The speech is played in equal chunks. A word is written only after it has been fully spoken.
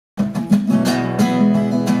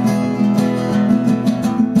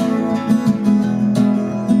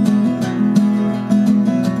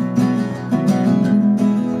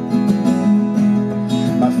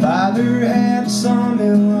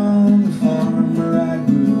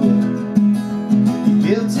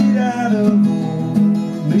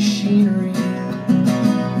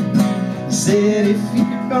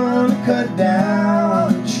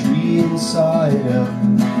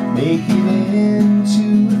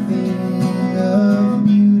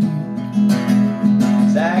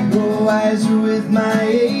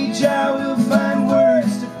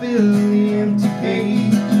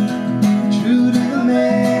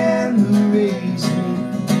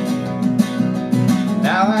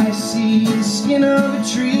Now I see the skin of a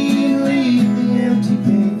tree and leave the empty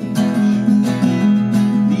page.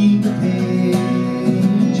 Leave the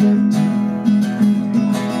page empty.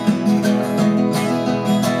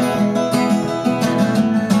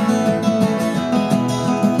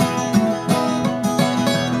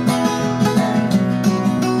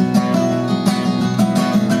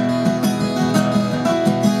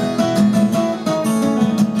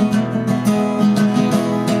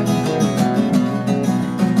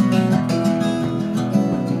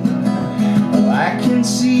 I can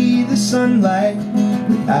see the sunlight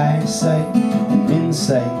with eyesight and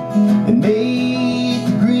insight that made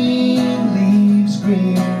the green leaves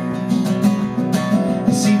green.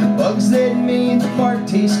 I see the bugs that made the bark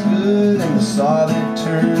taste good, and the saw that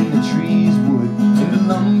turned the trees wood into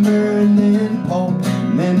lumber, and then pulp,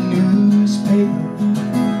 and then newspaper.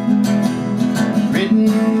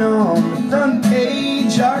 Written on the front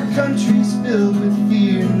page, our country's filled with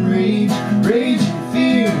fear and rage. Rage and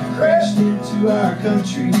fear crashed into our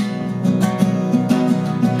country.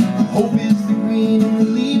 Hope is the green in the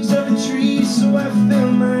leaves of a tree, so I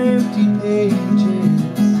fill my empty pages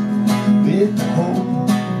with the hope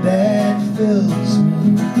that fills me.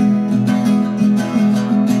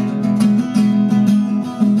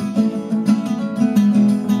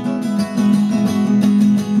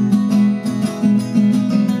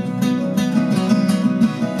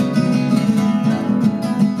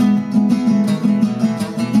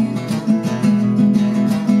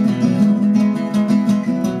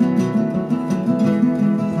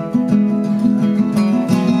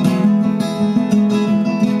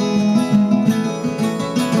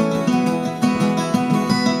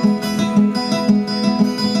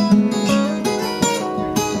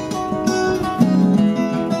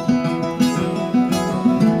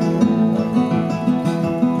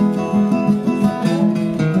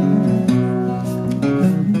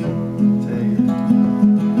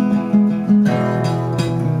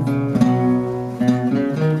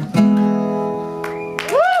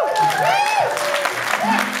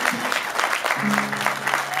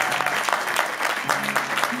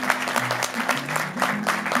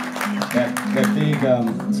 That big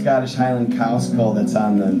Scottish Highland cow skull that's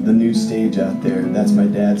on the new stage out there, that's my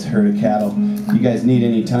dad's herd of cattle. If you guys need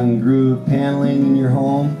any tongue and groove paneling in your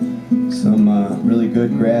home, some really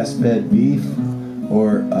good grass-fed beef,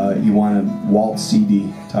 or you want a Walt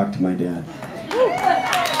CD, talk to my dad.